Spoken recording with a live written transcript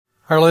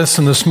Our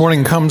lesson this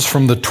morning comes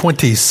from the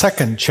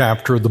 22nd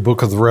chapter of the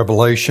book of the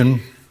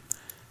Revelation,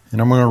 and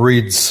I'm going to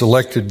read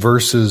selected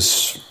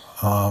verses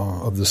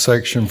of the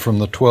section from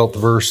the 12th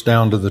verse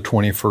down to the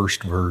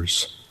 21st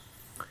verse.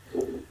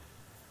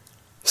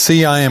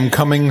 See, I am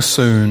coming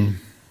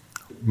soon.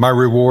 My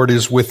reward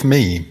is with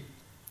me,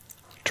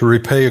 to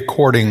repay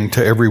according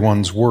to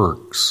everyone's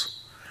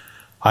works.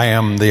 I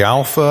am the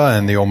Alpha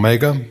and the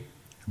Omega,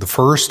 the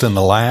first and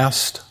the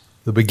last,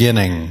 the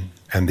beginning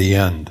and the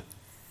end.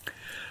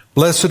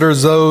 Blessed are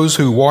those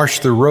who wash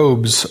their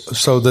robes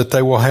so that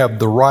they will have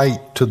the right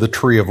to the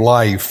tree of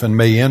life and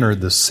may enter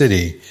the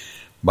city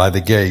by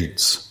the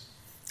gates.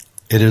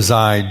 It is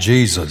I,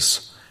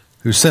 Jesus,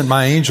 who sent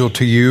my angel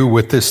to you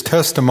with this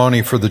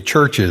testimony for the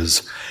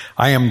churches.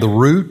 I am the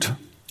root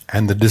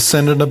and the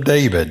descendant of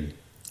David,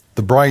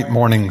 the bright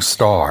morning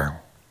star.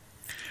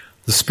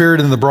 The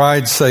Spirit and the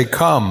bride say,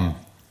 "Come."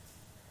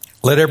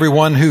 Let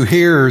everyone who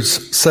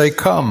hears say,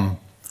 "Come."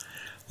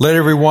 Let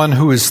everyone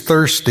who is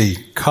thirsty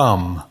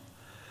come.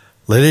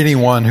 Let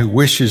anyone who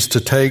wishes to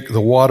take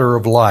the water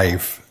of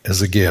life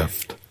as a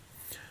gift.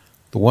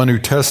 The one who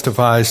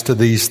testifies to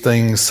these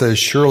things says,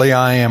 "Surely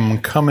I am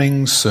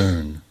coming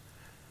soon."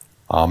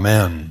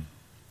 Amen.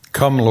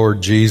 Come,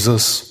 Lord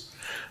Jesus.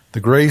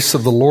 The grace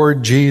of the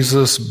Lord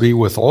Jesus be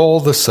with all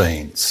the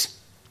saints.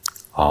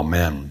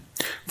 Amen.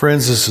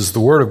 Friends, this is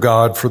the word of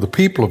God for the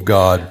people of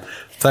God.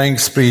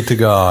 Thanks be to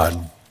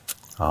God.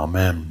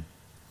 Amen.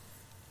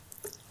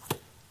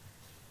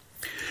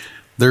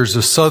 There's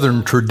a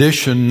Southern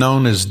tradition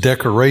known as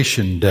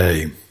Decoration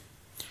Day.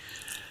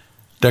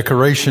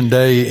 Decoration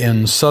Day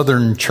in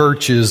Southern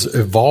churches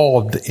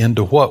evolved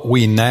into what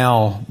we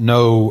now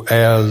know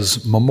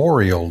as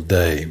Memorial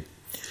Day.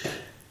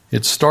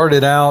 It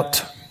started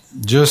out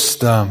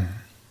just,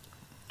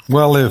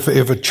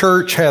 if a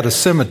church had a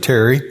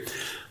cemetery,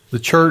 the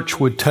church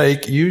would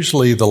take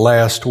usually the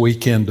last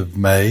weekend of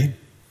May. It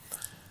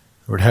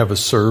would have a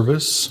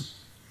service,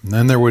 and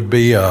then there would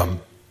be a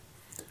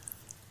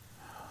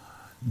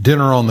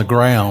dinner on the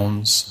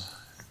grounds,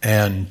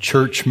 and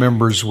church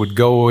members would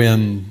go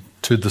in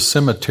to the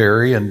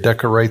cemetery and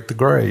decorate the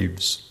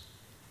graves.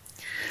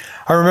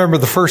 I remember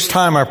the first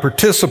time I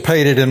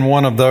participated in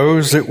one of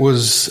those. It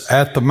was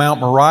at the Mount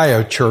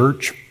Moriah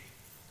Church.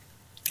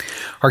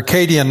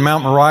 Arcadia and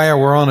Mount Moriah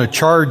were on a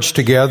charge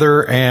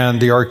together, and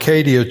the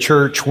Arcadia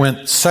Church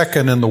went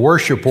second in the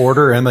worship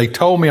order, and they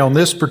told me on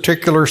this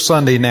particular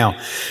Sunday, "Now,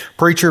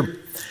 preacher,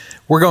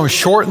 we're going to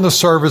shorten the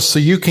service so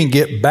you can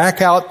get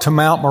back out to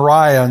Mount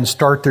Moriah and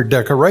start their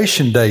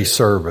Decoration Day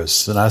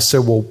service." And I said,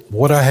 "Well,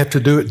 what do I have to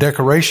do at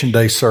Decoration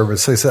Day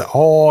service?" They said,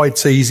 "Oh,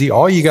 it's easy.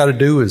 All you got to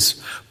do is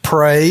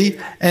pray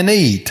and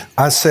eat."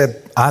 I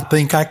said, "I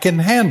think I can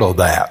handle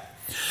that."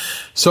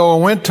 So I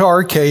went to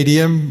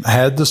Arcadia,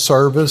 had the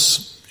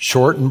service,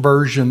 shortened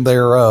version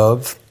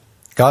thereof,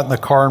 got in the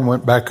car and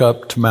went back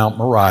up to Mount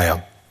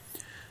Moriah.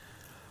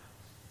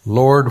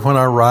 Lord, when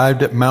I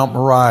arrived at Mount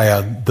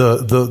Moriah,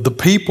 the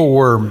people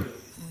were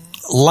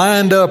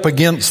lined up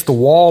against the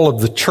wall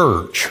of the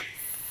church,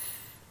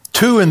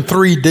 2 and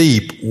 3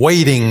 deep,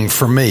 waiting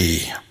for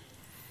me.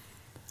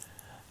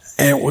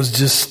 And it was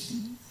just,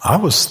 I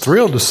was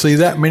thrilled to see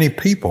that many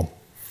people.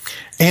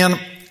 And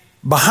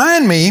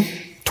behind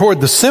me, toward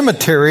the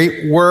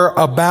cemetery, were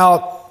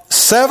about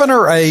 7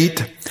 or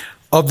 8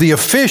 of the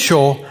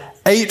official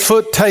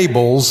 8-foot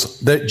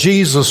tables that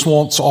Jesus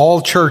wants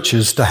all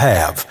churches to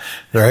have.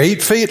 They're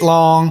 8 feet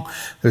long,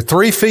 they're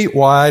 3 feet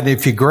wide.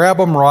 If you grab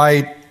them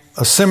right,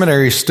 a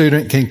seminary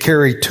student can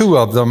carry 2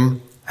 of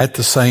them at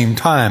the same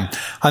time.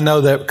 I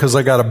know that because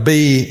I got a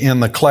B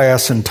in the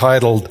class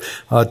entitled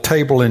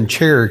Table and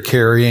Chair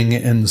Carrying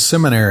in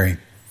seminary.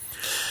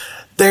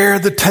 There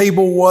the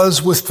table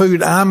was with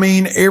food. I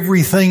mean,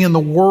 everything in the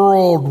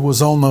world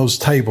was on those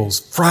tables.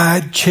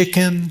 Fried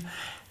chicken,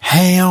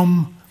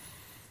 ham.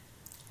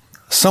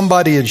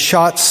 Somebody had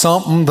shot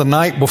something the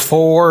night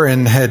before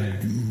and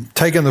had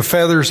taken the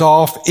feathers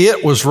off.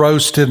 It was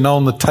roasted and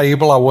on the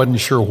table. I wasn't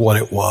sure what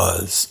it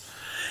was.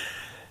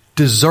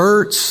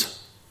 Desserts,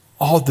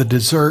 all the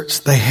desserts.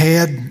 They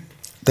had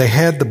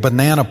the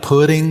banana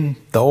pudding,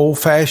 the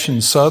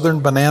old-fashioned Southern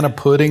banana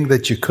pudding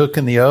that you cook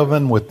in the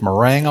oven with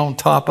meringue on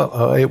top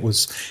of. It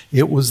was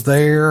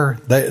there.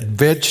 The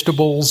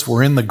vegetables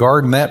were in the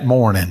garden that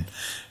morning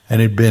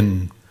and had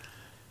been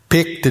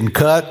picked and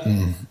cut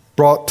and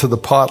brought to the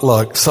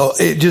potluck. So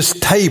it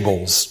just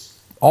tables,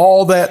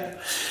 all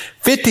that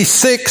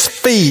 56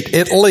 feet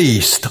at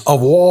least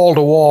of wall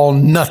to wall,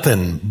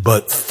 nothing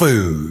but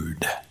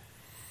food.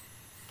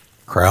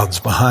 Crowds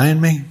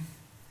behind me.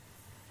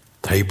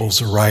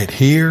 Tables are right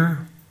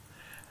here.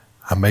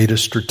 I made a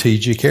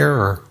strategic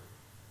error.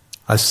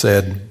 I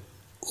said,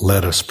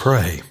 "Let us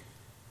pray."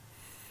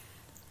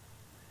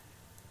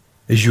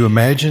 As you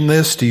imagine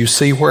this, do you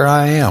see where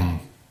I am?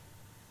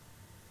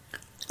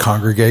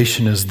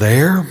 Congregation is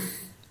there,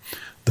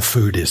 the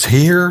food is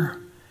here,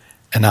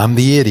 and I'm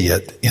the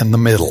idiot in the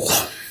middle.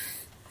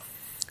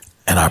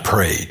 And I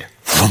prayed.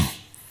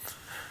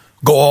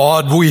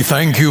 God, we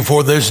thank you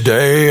for this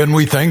day and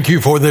we thank you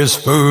for this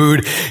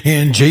food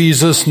in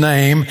Jesus'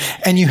 name.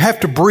 And you have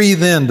to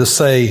breathe in to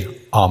say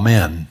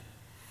amen.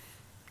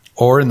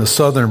 Or in the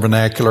Southern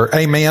vernacular,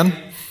 amen.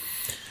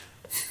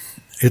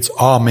 It's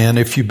amen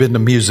if you've been to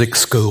music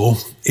school.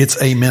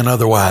 It's amen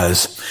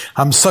otherwise.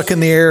 I'm sucking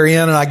the air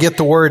in and I get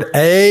the word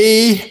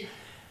A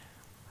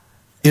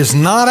is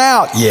not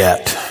out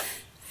yet.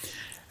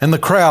 And the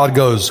crowd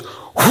goes,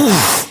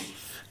 whew,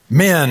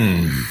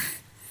 men.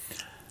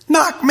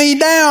 Knocked me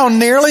down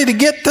nearly to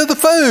get to the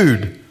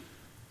food.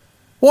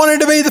 Wanted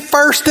to be the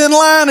first in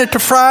line at the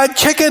fried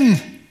chicken.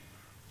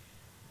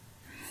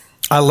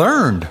 I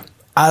learned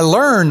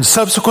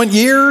subsequent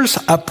years,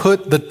 I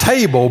put the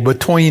table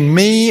between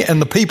me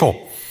and the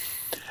people.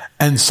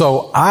 And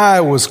so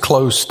I was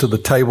close to the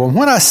table. And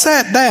when I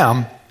sat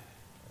down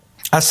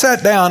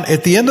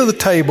at the end of the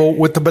table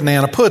with the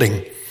banana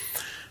pudding.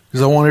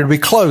 Because I wanted to be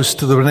close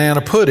to the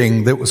banana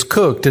pudding that was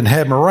cooked and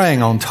had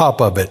meringue on top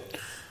of it.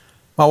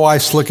 My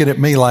wife's looking at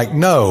me like,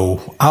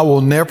 no, I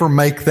will never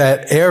make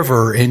that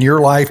ever in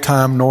your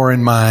lifetime nor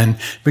in mine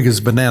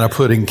because banana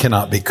pudding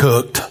cannot be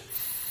cooked.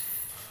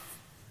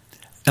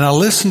 And I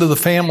listened to the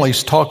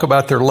families talk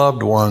about their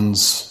loved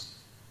ones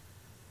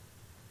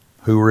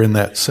who were in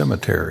that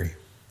cemetery.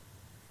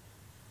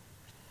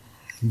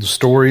 The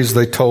stories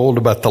they told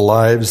about the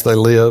lives they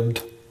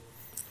lived,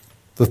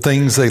 the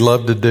things they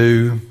loved to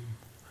do,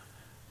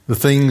 the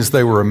things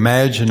they were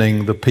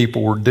imagining the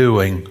people were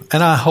doing.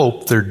 And I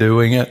hope they're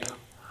doing it.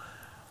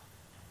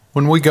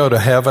 When we go to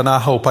heaven, I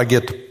hope I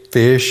get to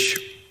fish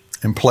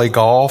and play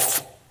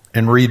golf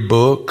and read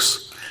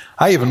books.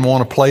 I even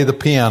want to play the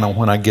piano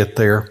when I get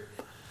there.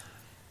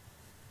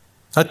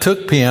 I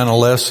took piano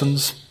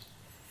lessons,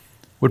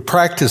 would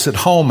practice at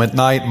home at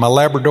night. My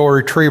Labrador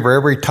Retriever,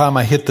 every time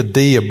I hit the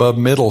D above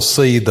middle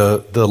C,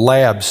 the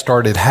lab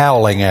started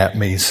howling at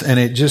me. And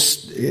it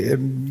just,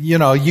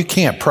 you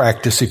can't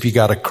practice if you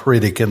got a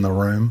critic in the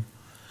room.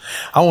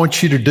 I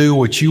want you to do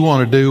what you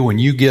want to do when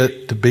you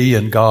get to be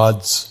in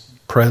God's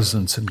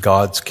presence in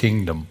God's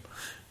kingdom,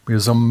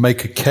 because I'm going to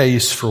make a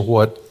case for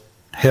what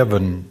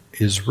heaven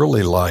is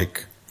really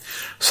like.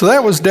 So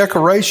that was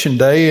Decoration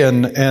Day,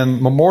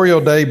 and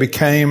Memorial Day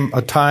became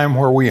a time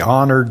where we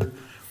honored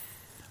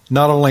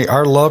not only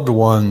our loved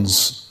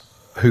ones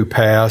who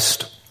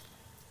passed,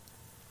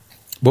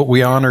 but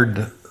we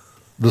honored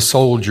the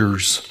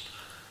soldiers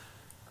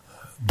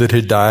that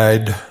had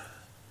died,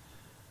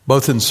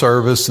 both in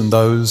service and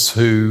those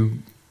who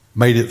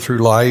made it through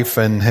life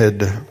and had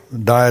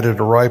died at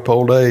a ripe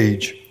old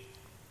age.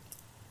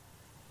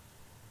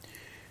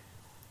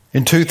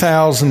 In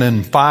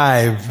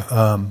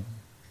 2005,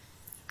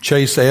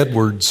 Chase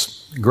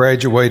Edwards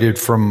graduated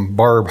from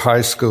Barb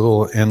High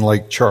School in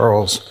Lake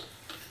Charles.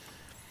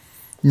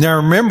 Now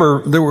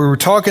remember that we were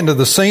talking to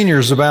the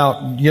seniors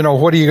about,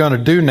 what are you going to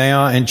do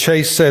now? And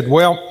Chase said,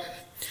 well,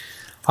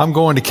 I'm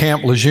going to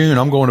Camp Lejeune.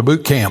 I'm going to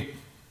boot camp.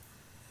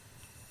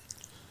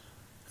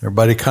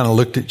 Everybody kind of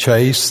looked at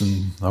Chase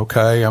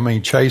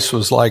and, Chase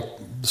was like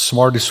the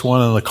smartest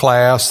one in the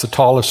class, the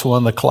tallest one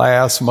in the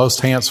class, the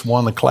most handsome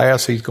one in the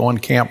class. He's going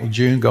to Camp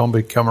Lejeune, going to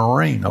become a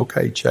Marine.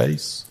 Okay,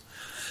 Chase,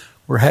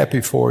 we're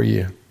happy for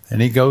you.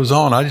 And he goes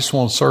on, I just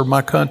want to serve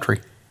my country.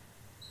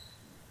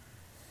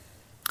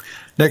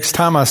 Next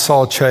time I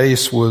saw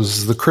Chase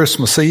was the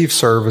Christmas Eve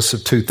service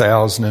of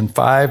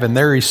 2005, and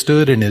there he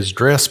stood in his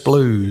dress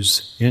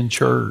blues in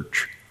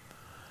church.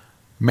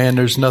 Man,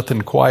 there's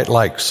nothing quite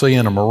like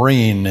seeing a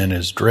Marine in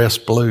his dress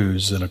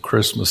blues in a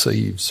Christmas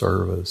Eve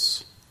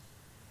service.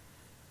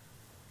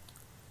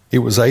 It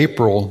was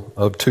April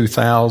of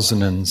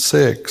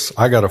 2006.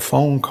 I got a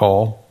phone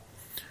call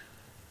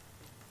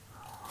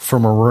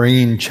from a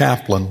Marine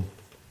chaplain.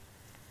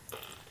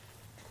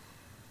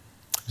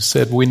 He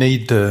said, we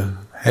need to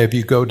have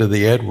you go to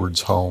the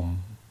Edwards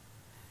home.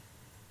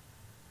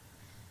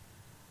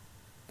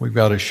 We've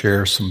got to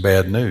share some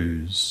bad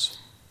news.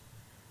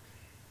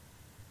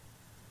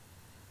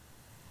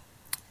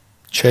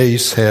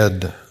 Chase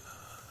had,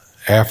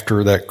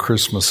 after that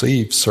Christmas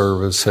Eve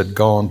service, had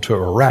gone to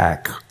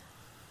Iraq,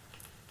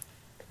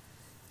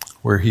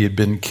 where he had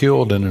been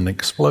killed in an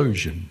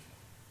explosion.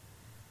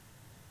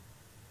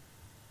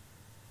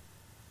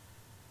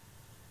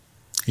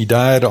 He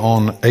died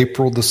on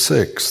April the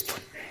 6th,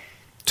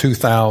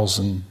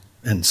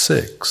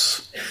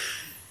 2006,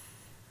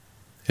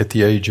 at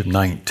the age of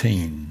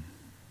 19.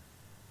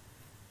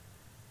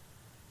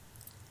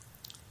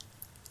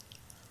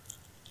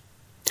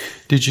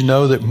 Did you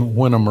know that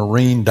when a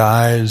Marine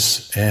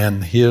dies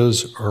and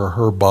his or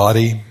her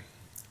body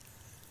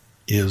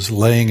is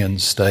laying in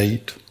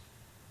state,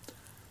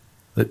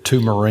 that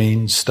 2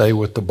 Marines stay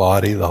with the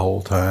body the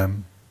whole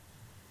time?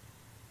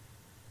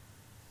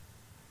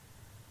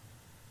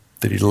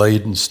 That he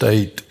laid in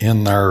state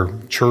in our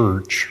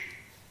church,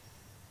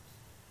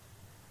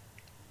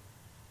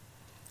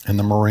 and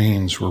the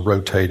Marines were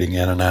rotating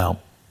in and out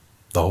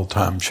the whole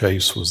time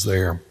Chase was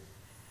there.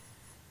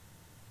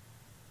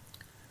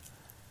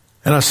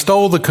 And I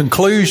stole the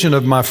conclusion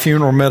of my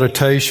funeral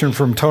meditation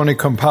from Tony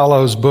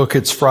Campolo's book,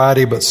 It's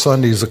Friday, but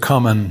Sunday's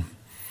a-Comin'.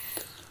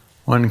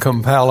 when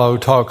Campallo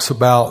talks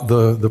about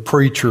the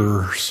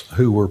preachers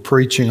who were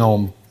preaching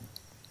on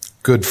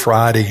Good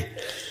Friday.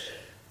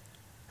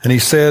 And he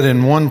said,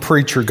 and one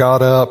preacher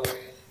got up,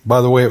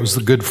 by the way, it was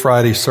the Good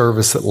Friday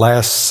service that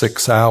lasts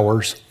 6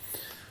 hours.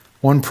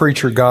 One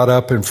preacher got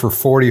up, and for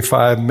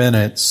 45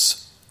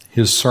 minutes,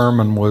 his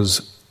sermon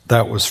was,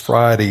 that was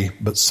Friday,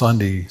 but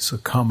Sunday's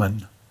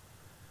a-coming.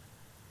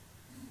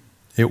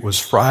 It was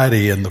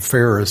Friday, and the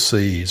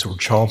Pharisees were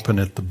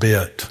chomping at the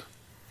bit.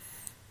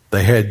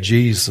 They had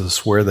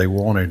Jesus where they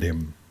wanted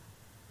him,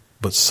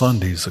 but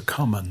Sunday's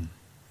a-coming.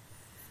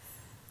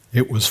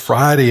 It was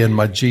Friday, and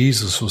my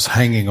Jesus was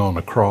hanging on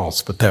a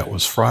cross, but that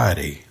was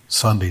Friday.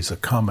 Sunday's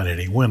a-coming, and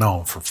he went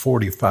on for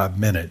 45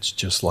 minutes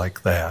just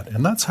like that.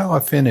 And that's how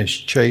I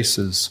finished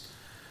Chase's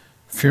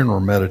funeral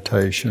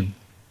meditation.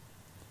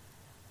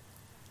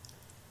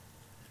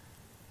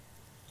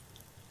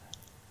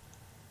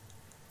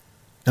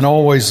 And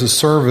always a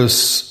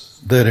service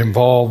that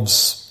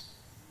involves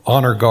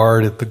honor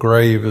guard at the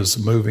grave is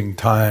a moving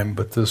time,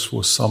 but this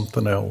was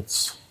something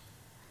else.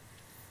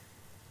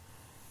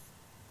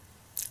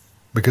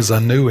 Because I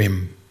knew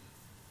him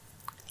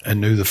and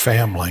knew the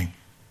family.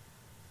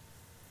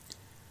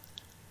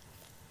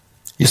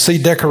 You see,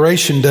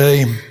 Decoration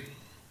Day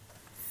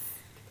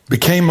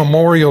became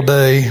Memorial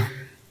Day,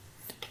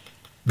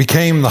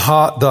 became the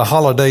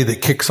holiday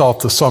that kicks off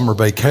the summer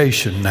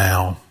vacation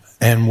now,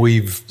 and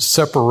we've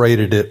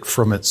separated it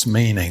from its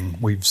meaning.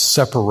 We've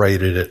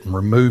separated it and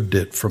removed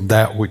it from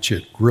that which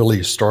it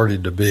really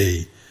started to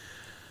be.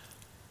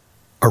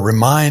 A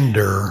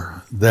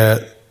reminder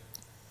that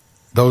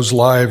those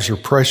lives are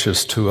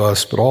precious to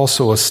us, but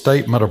also a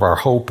statement of our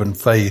hope and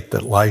faith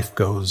that life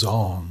goes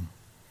on.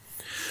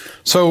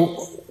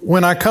 So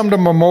when I come to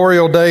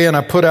Memorial Day and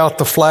I put out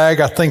the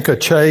flag, I think of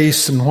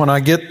Chase. And when I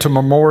get to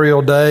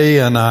Memorial Day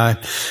and I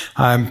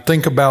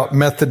think about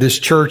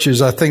Methodist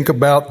churches, I think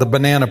about the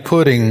banana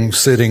pudding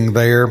sitting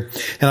there.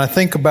 And I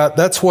think about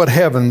that's what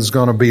heaven's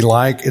going to be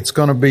like. It's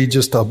going to be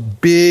just a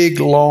big,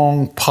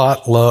 long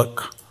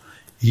potluck,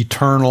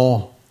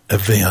 eternal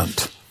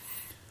event.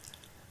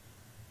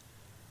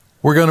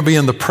 We're going to be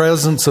in the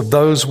presence of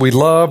those we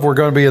love. We're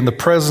going to be in the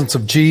presence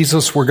of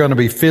Jesus. We're going to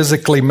be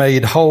physically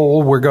made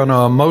whole. We're going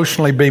to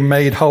emotionally be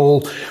made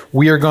whole.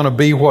 We are going to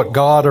be what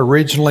God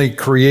originally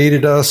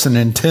created us and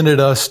intended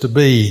us to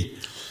be.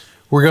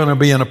 We're going to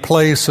be in a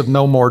place of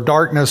no more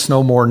darkness,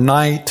 no more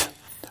night,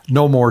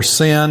 no more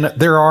sin.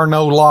 There are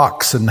no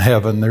locks in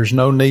heaven. There's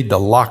no need to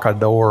lock a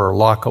door or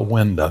lock a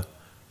window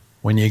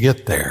when you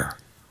get there.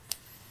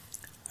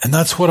 And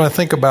that's what I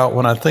think about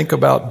when I think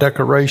about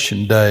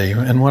Decoration Day.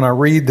 And when I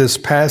read this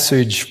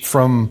passage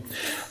from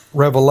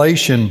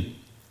Revelation,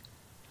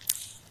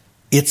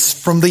 it's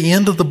from the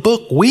end of the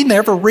book. We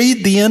never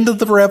read the end of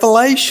the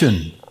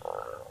Revelation.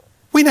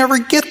 We never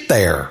get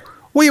there.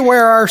 We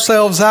wear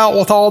ourselves out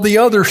with all the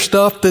other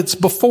stuff that's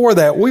before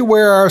that. We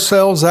wear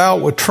ourselves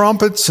out with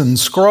trumpets and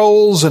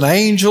scrolls and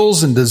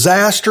angels and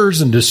disasters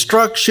and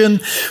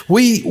destruction.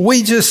 We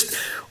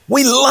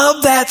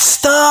love that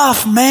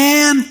stuff,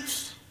 man.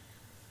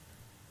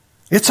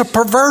 It's a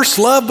perverse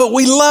love, but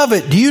we love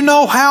it. Do you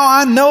know how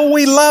I know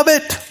we love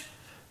it?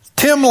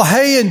 Tim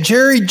LaHaye and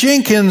Jerry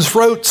Jenkins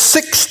wrote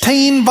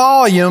 16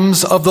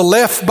 volumes of the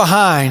Left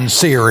Behind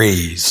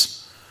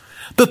series.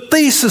 The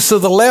thesis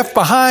of the Left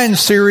Behind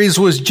series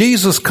was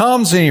Jesus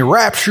comes and he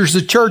raptures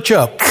the church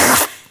up.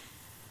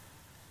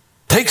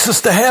 Takes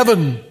us to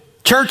heaven.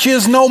 Church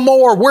is no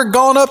more. We're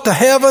gone up to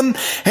heaven,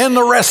 and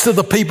the rest of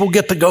the people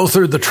get to go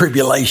through the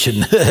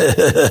tribulation.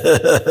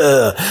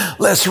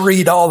 Let's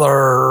read all the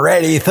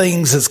ratty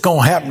things that's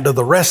going to happen to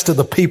the rest of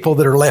the people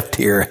that are left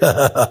here.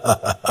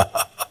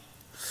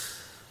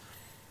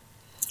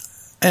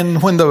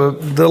 And when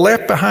the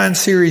Left Behind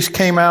series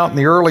came out in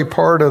the early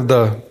part of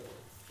the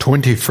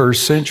 21st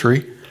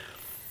century,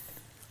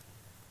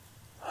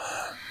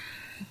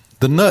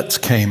 the nuts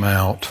came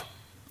out.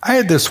 I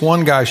had this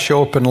one guy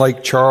show up in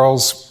Lake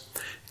Charles,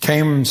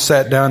 came and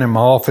sat down in my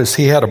office.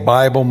 He had a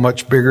Bible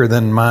much bigger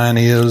than mine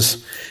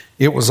is.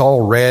 It was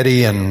all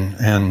ready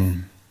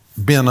and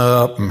bent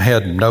up and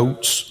had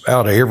notes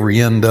out of every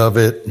end of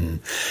it.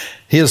 And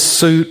his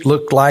suit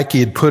looked like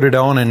he had put it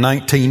on in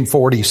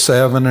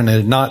 1947 and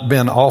had not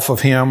been off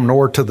of him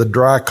nor to the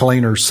dry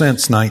cleaner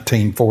since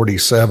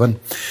 1947.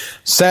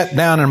 Sat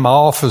down in my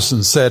office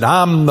and said,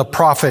 "I'm the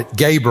prophet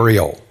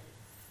Gabriel."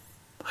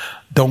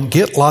 Don't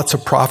get lots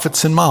of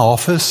prophets in my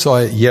office. So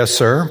yes,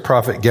 sir.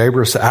 Prophet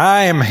Gabriel said,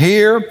 "I am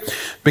here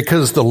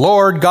because the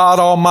Lord God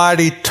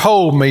Almighty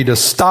told me to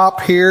stop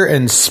here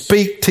and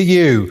speak to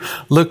you."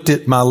 Looked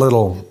at my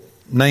little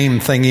name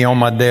thingy on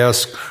my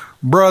desk.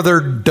 "Brother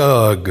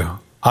Doug,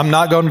 I'm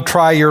not going to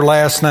try your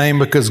last name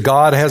because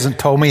God hasn't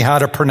told me how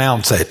to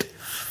pronounce it.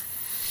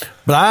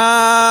 But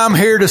I'm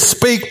here to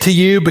speak to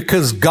you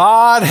because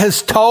God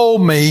has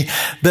told me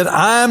that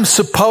I'm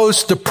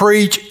supposed to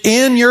preach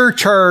in your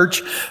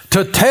church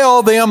to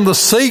tell them the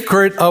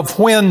secret of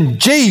when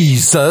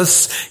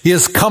Jesus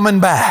is coming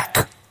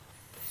back."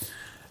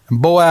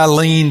 And boy, I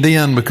leaned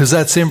in because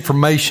that's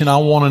information I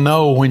want to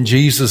know when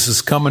Jesus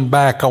is coming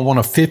back. I want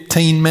a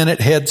 15-minute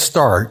head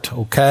start,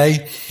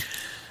 okay?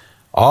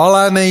 All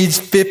I need is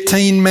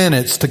 15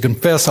 minutes to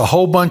confess a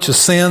whole bunch of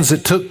sins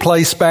that took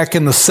place back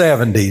in the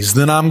 70s.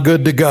 Then I'm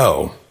good to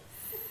go.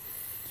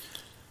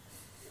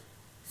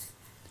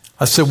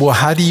 I said, well,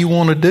 how do you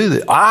want to do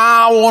that?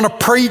 I want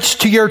to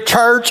preach to your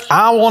church.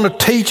 I want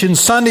to teach in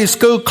Sunday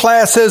school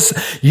classes.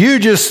 You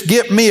just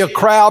get me a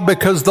crowd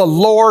because the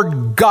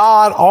Lord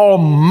God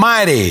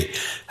Almighty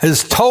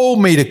has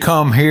told me to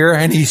come here,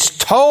 and He's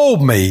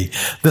told me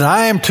that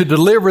I am to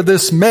deliver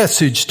this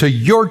message to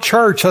your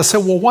church. I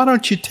said, well, why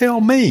don't you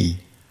tell me?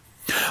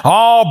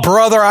 Oh,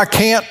 brother, I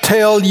can't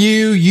tell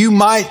you. You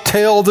might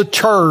tell the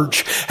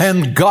church,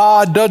 and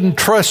God doesn't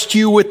trust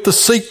you with the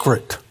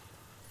secret.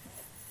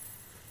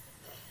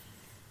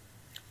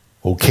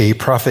 Okay,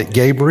 Prophet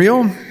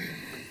Gabriel,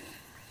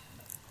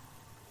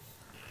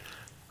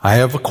 I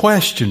have a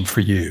question for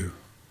you.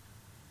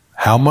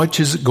 How much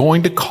is it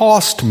going to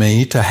cost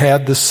me to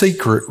have the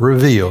secret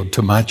revealed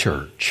to my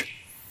church?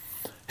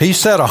 He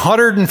said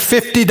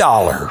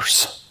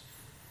 $150.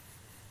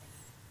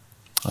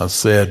 I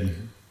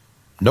said,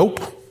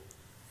 nope.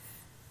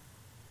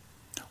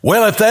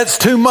 Well, if that's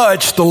too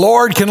much, the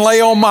Lord can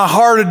lay on my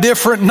heart a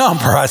different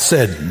number. I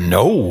said,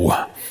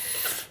 no.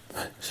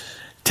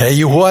 Tell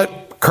you what,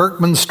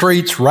 Kirkman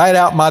Street's right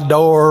out my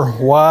door.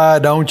 Why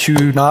don't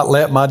you not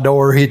let my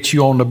door hit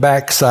you on the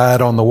backside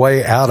on the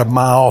way out of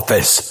my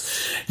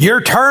office?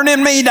 You're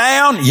turning me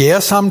down?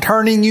 Yes, I'm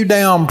turning you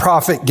down,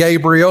 Prophet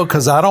Gabriel,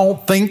 because I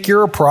don't think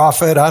you're a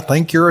prophet. I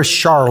think you're a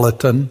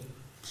charlatan.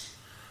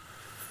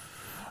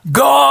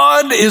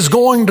 God is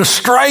going to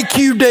strike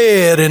you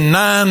dead in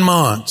 9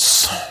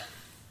 months.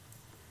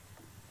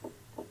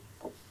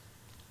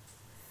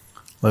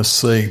 Let's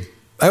see.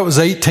 That was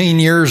 18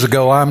 years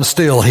ago. I'm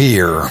still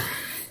here.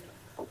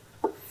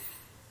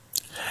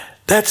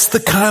 That's the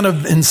kind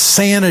of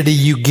insanity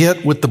you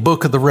get with the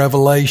book of the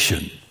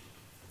Revelation.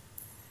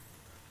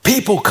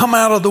 People come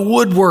out of the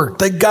woodwork.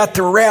 They've got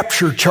their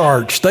rapture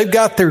charts. They've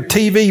got their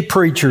TV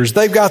preachers.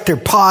 They've got their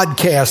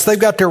podcasts. They've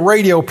got their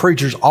radio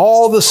preachers.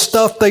 All the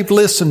stuff they've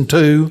listened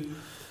to.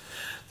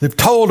 They've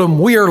told them,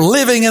 we are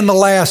living in the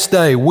last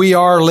day. We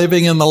are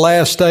living in the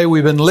last day.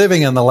 We've been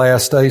living in the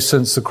last day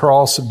since the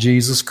cross of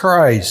Jesus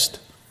Christ.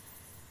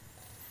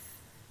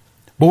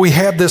 But we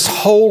have this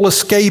whole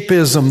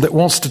escapism that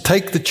wants to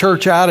take the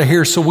church out of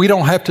here so we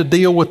don't have to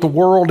deal with the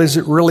world as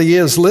it really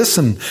is.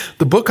 Listen,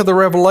 the book of the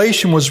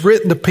Revelation was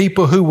written to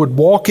people who would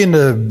walk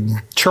into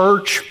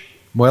church.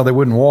 Well, they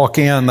wouldn't walk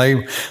in.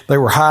 They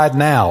were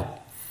hiding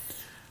out.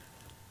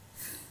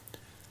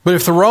 But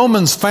if the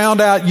Romans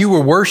found out you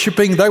were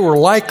worshiping, they were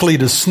likely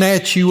to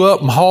snatch you up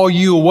and haul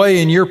you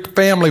away, and your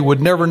family would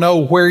never know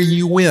where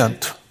you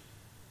went.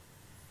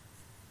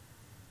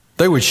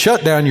 They would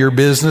shut down your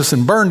business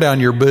and burn down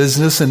your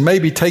business and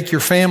maybe take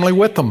your family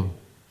with them.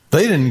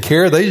 They didn't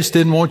care. They just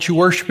didn't want you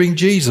worshiping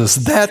Jesus.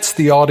 That's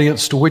the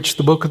audience to which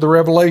the book of the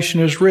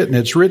Revelation is written.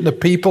 It's written to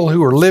people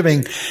who are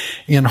living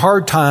in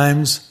hard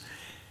times,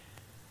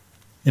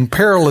 in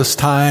perilous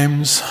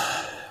times,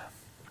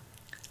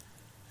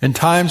 in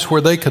times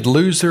where they could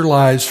lose their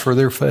lives for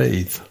their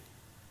faith.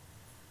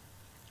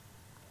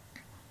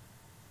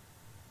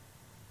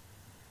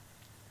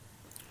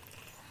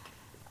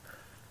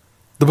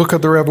 The book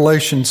of the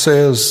Revelation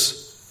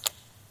says,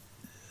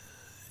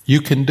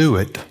 you can do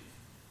it.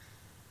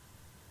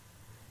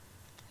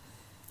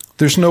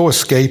 There's no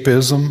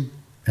escapism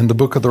in the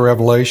book of the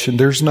Revelation.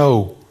 There's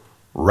no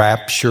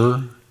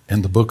rapture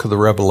in the book of the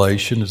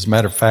Revelation. As a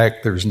matter of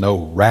fact, there's no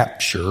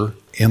rapture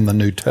in the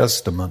New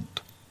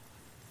Testament.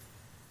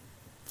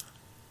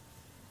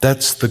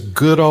 That's the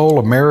good old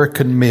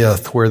American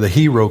myth where the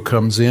hero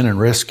comes in and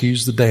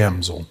rescues the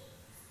damsel.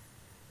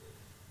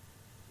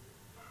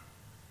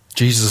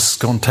 Jesus is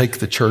going to take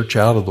the church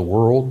out of the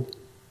world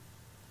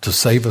to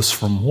save us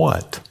from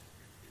what?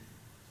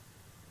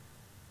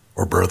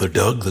 Or Brother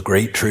Doug, the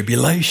Great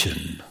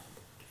Tribulation.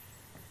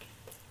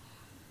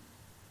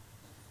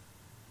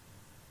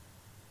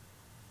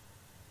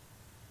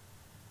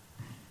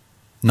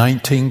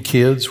 "19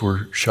 kids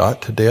were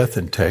shot to death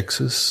in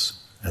Texas,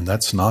 and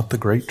that's not the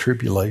Great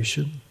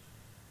Tribulation."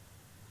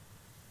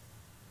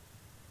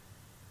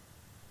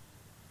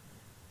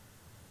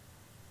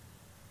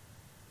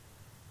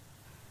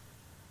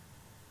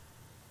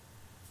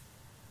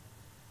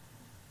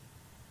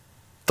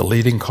 The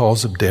leading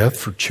cause of death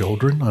for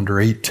children under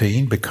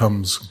 18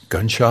 becomes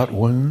gunshot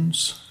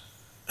wounds,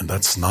 and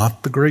that's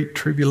not the Great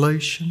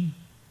Tribulation.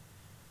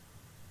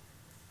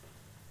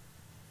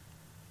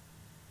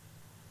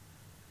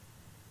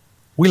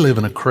 We live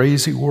in a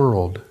crazy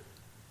world.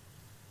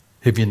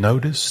 Have you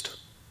noticed?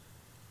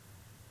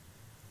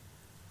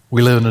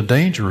 We live in a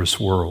dangerous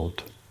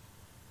world.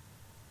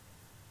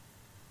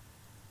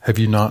 Have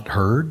you not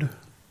heard?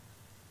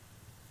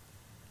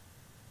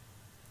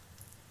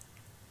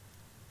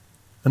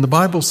 And the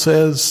Bible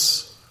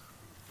says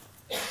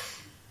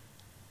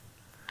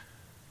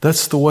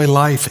that's the way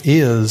life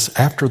is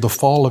after the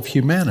fall of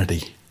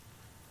humanity.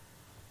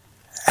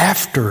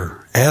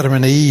 after Adam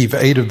and Eve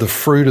ate of the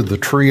fruit of the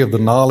tree of the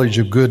knowledge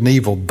of good and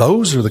evil.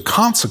 Those are the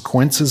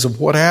consequences of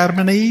what Adam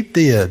and Eve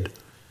did.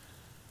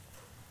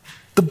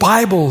 The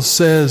Bible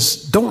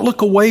says, don't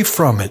look away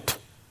from it.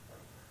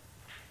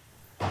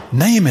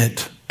 Name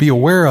it, be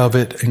aware of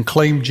it, and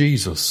claim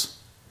Jesus.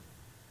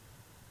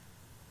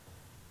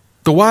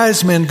 The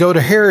wise men go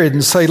to Herod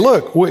and say,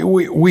 look,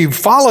 we've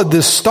followed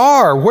this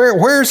star.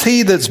 Where's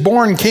he that's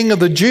born king of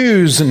the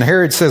Jews? And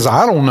Herod says,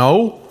 I don't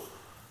know.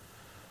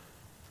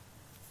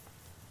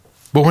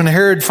 But when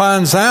Herod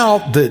finds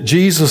out that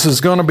Jesus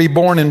is going to be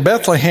born in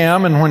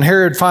Bethlehem, and when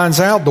Herod finds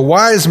out the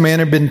wise men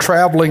have been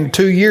traveling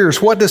 2 years,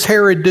 what does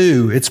Herod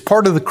do? It's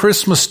part of the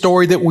Christmas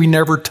story that we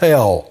never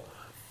tell.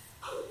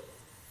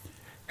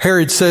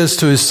 Herod says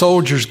to his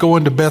soldiers, go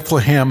into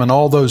Bethlehem, and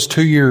all those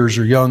 2 years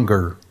or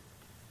younger,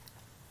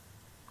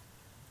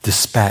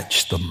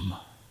 dispatch them.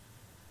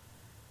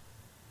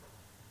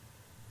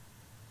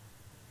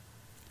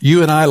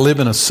 You and I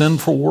live in a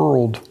sinful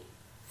world.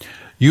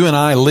 You and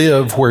I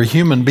live where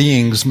human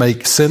beings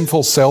make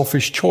sinful,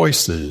 selfish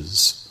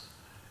choices.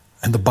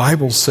 And the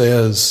Bible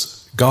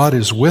says God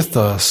is with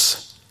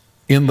us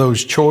in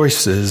those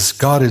choices.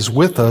 God is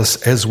with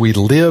us as we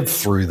live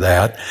through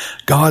that.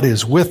 God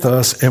is with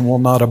us and will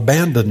not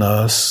abandon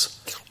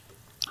us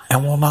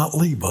and will not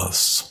leave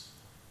us.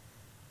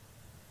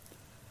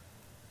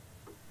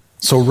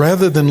 So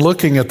rather than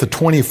looking at the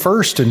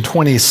 21st and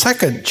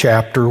 22nd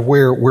chapter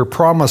where we're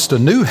promised a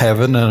new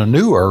heaven and a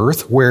new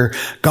earth, where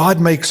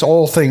God makes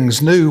all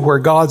things new, where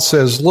God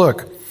says,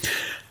 look,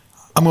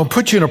 I'm going to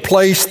put you in a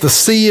place, the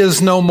sea is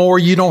no more,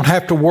 you don't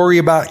have to worry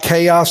about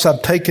chaos,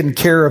 I've taken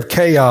care of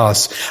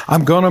chaos.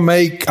 I'm going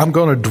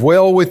to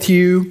dwell with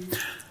you.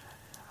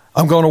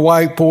 I'm going to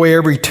wipe away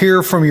every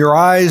tear from your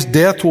eyes.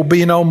 Death will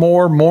be no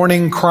more.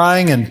 Mourning,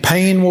 crying, and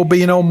pain will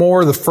be no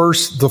more. The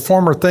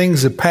former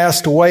things have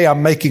passed away.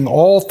 I'm making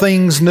all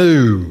things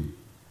new.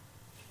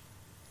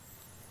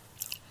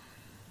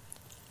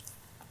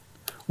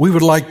 We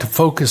would like to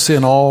focus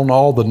in on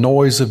all the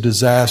noise of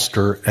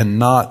disaster and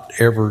not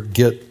ever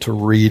get to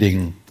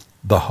reading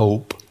the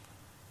hope.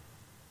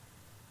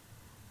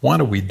 Why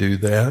do we do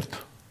that?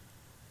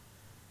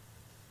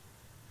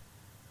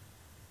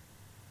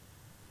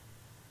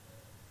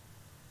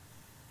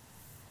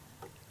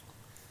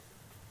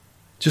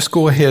 Just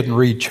go ahead and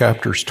read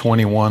chapters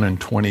 21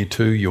 and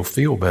 22. You'll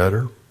feel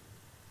better.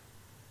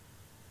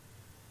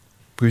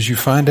 Because you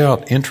find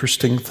out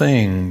interesting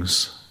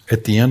things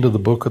at the end of the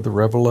book of the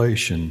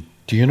Revelation.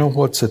 Do you know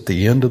what's at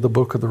the end of the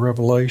book of the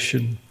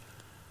Revelation?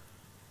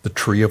 The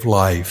tree of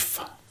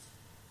life.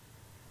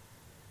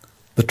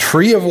 The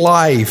tree of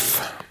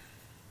life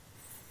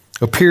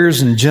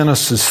appears in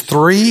Genesis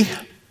 3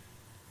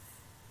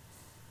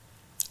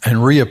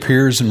 and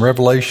reappears in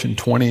Revelation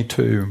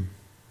 22.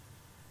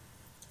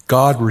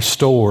 God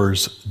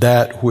restores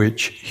that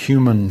which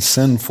human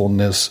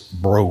sinfulness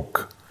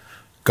broke.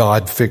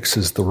 God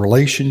fixes the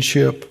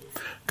relationship.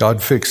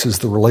 God fixes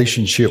the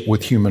relationship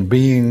with human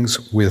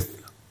beings,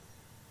 with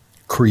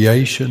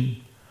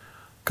creation.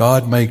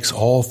 God makes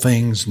all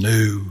things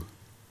new.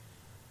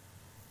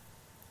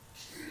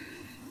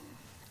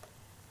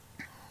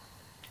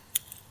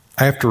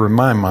 I have to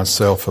remind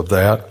myself of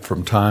that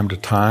from time to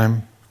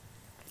time,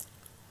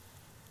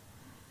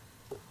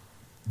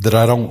 that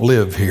I don't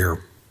live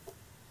here.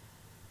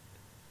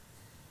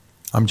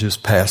 I'm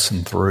just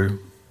passing through.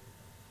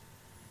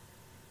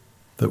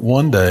 That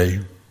one day,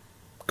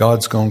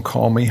 God's going to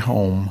call me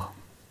home.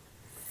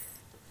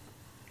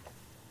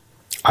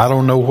 I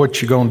don't know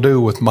what you're going to do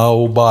with my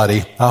old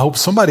body. I hope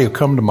somebody will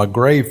come to my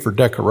grave for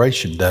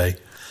Decoration Day.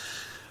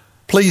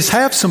 Please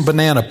have some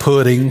banana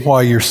pudding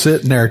while you're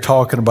sitting there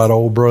talking about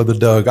old Brother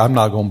Doug. I'm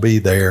not going to be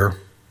there.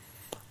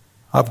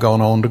 I've gone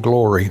on to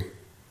glory.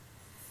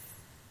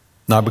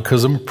 Not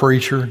because I'm a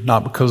preacher,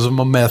 not because I'm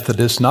a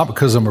Methodist, not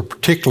because I'm a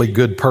particularly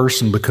good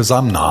person, because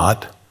I'm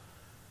not,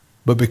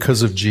 but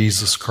because of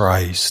Jesus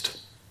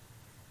Christ.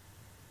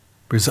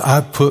 Because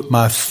I've put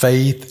my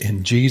faith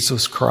in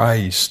Jesus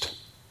Christ,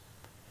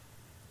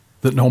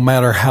 that no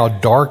matter how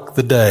dark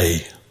the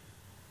day,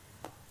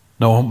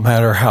 no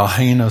matter how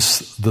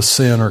heinous the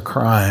sin or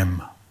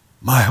crime,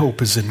 my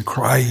hope is in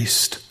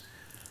Christ.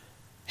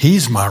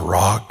 He's my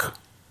rock.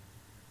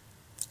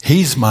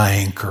 He's my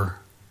anchor.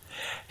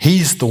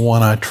 He's the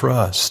one I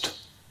trust.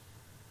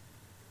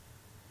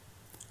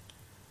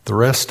 The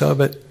rest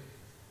of it,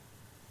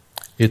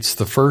 it's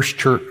the first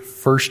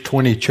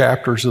 20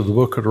 chapters of the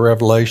book of the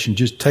Revelation.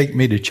 Just take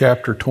me to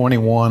chapter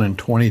 21 and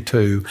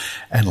 22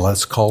 and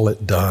let's call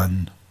it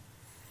done.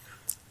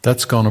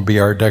 That's going to be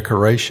our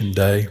Decoration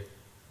Day,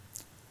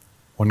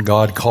 when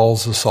God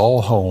calls us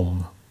all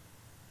home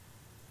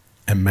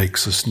and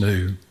makes us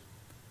new.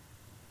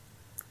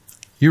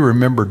 You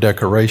remember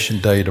Decoration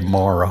Day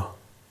tomorrow.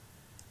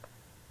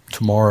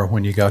 Tomorrow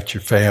when you got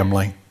your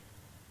family,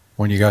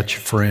 when you got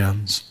your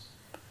friends,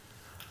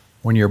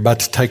 when you're about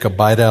to take a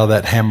bite out of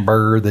that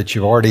hamburger that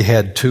you've already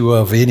had 2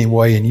 of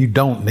anyway, and you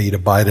don't need a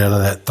bite out of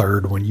that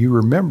third one. You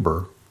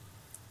remember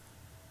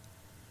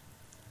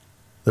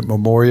that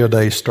Memorial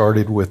Day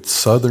started with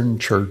Southern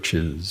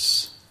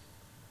churches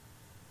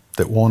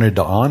that wanted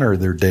to honor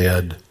their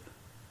dead,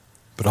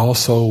 but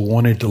also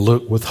wanted to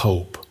look with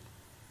hope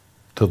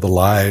to the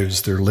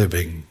lives they're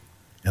living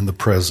in the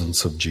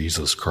presence of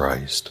Jesus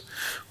Christ.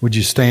 Would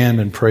you stand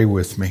and pray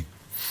with me?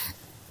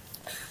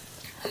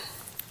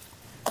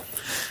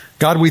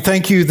 God, we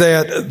thank you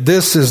that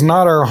this is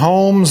not our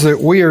homes, that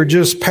we are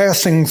just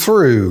passing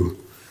through.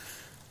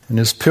 And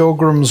as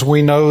pilgrims,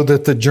 we know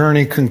that the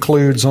journey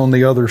concludes on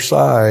the other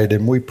side.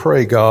 And we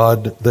pray,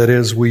 God, that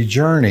as we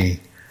journey,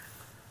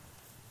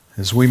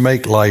 as we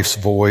make life's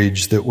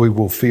voyage, that we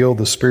will feel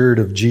the Spirit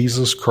of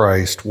Jesus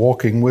Christ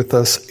walking with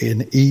us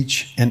in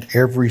each and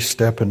every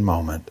step and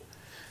moment.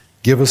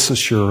 Give us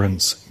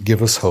assurance,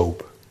 give us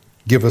hope,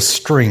 give us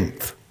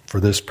strength for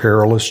this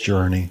perilous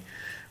journey.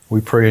 We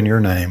pray in your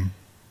name.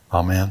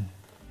 Amen.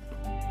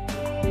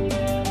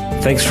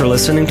 Thanks for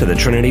listening to the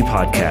Trinity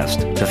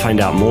Podcast. To find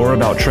out more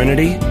about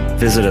Trinity,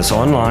 visit us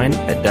online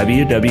at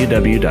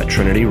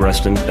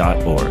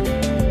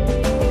www.trinityruston.org.